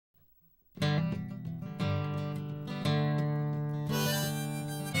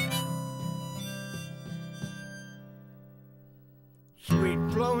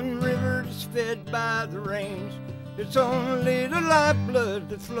flowing river that's fed by the rains. It's only the lifeblood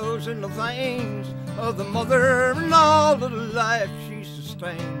that flows in the veins of the mother and all of the life she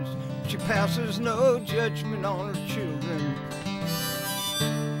sustains. She passes no judgment on her children.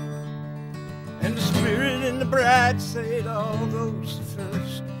 And the Spirit and the bride say to all those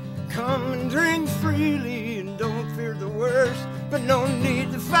thirst, come and drink freely and don't fear the worst. But no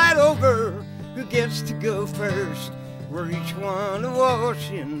need to fight over who gets to go first. We're each one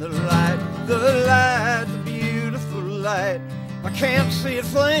awash in the light, the beautiful light. I can't see a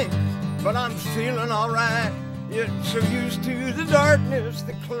thing, but I'm feeling alright. Yet so used to the darkness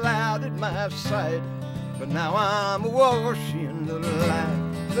that clouded my sight. But now I'm awash in the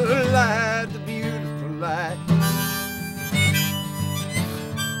light, the beautiful light.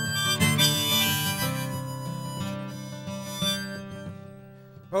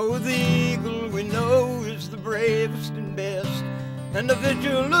 Oh, the eagle we know is the bravest and best, and the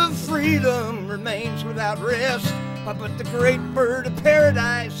vigil of freedom remains without rest. But the great bird of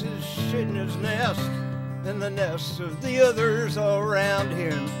paradise is shitting his nest, and the nests of the others all around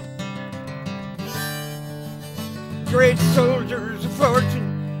him. Great soldiers of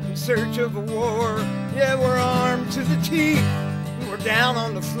fortune in search of a war, yeah, we're armed to the teeth, we're down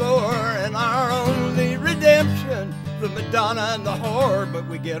on the floor, and our only redemption, the Madonna and the whore. But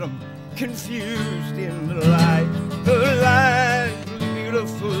we get them confused in the light, the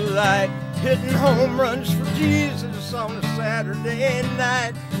beautiful light. Hitting home runs for Jesus on a Saturday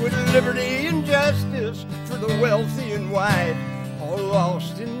night, with liberty and justice for the wealthy and white, all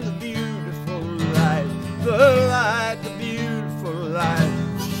lost in the beautiful light, the beautiful light.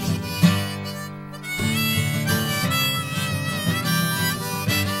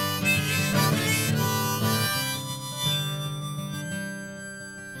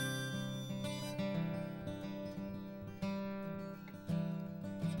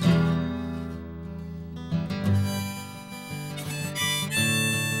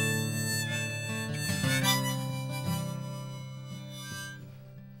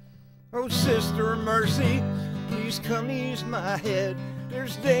 Oh, Sister Mercy, please come ease my head.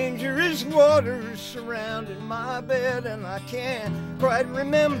 There's dangerous waters surrounding my bed, and I can't quite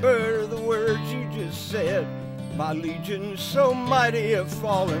remember the words you just said. My legions so mighty have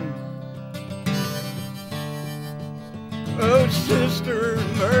fallen. Oh, Sister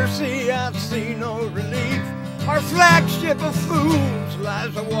Mercy, I see no relief. Our flagship of fools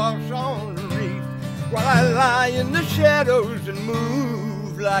lies awash on the reef, while I lie in the shadows and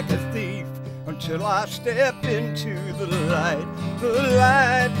move like a thief until I step into the light,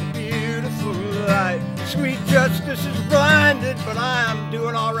 the beautiful light. Sweet justice is blinded, but I'm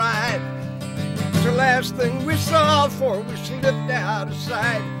doing all right. The last thing we saw before we slipped out of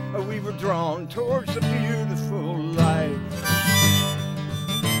sight, we were drawn towards the beautiful light.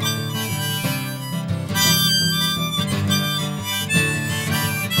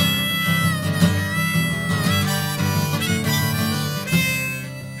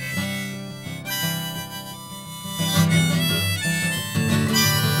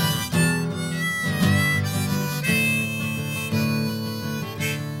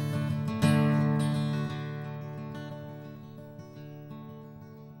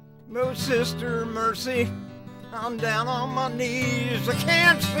 Oh, Sister Mercy, I'm down on my knees. I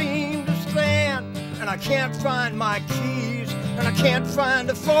can't seem to stand, and I can't find my keys, and I can't find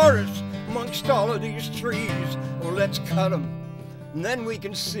a forest amongst all of these trees. Well, let's cut them, and then we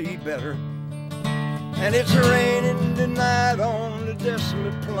can see better. And it's raining tonight on the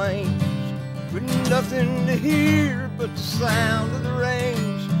desolate plains, with nothing to hear but the sound of the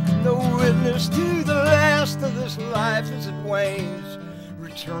rains. No witness to the last of this life as it wanes.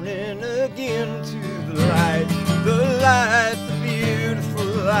 Returning again to the light, the beautiful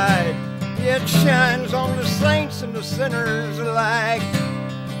light. It shines on the saints and the sinners alike.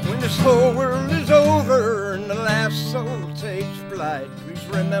 When this whole world is over and the last soul takes flight, please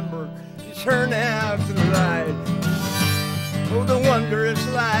remember to turn out the light. Oh, the wondrous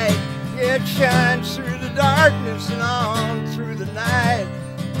light, it shines through the darkness and on through the night.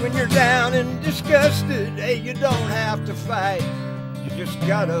 When you're down and disgusted, hey, you don't have to fight. You just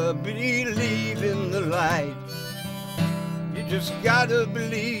gotta believe in the light. You just gotta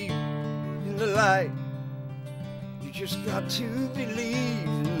believe in the light. You just got to believe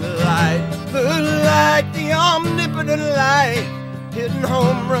in the light, the omnipotent light. Hitting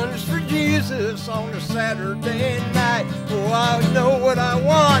home runs for Jesus on a Saturday night. Oh, I know what I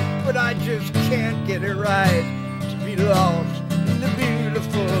want, but I just can't get it right. To be lost in the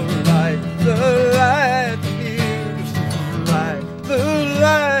beautiful light, the beautiful light,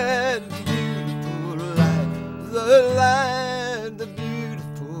 the beautiful light, the light.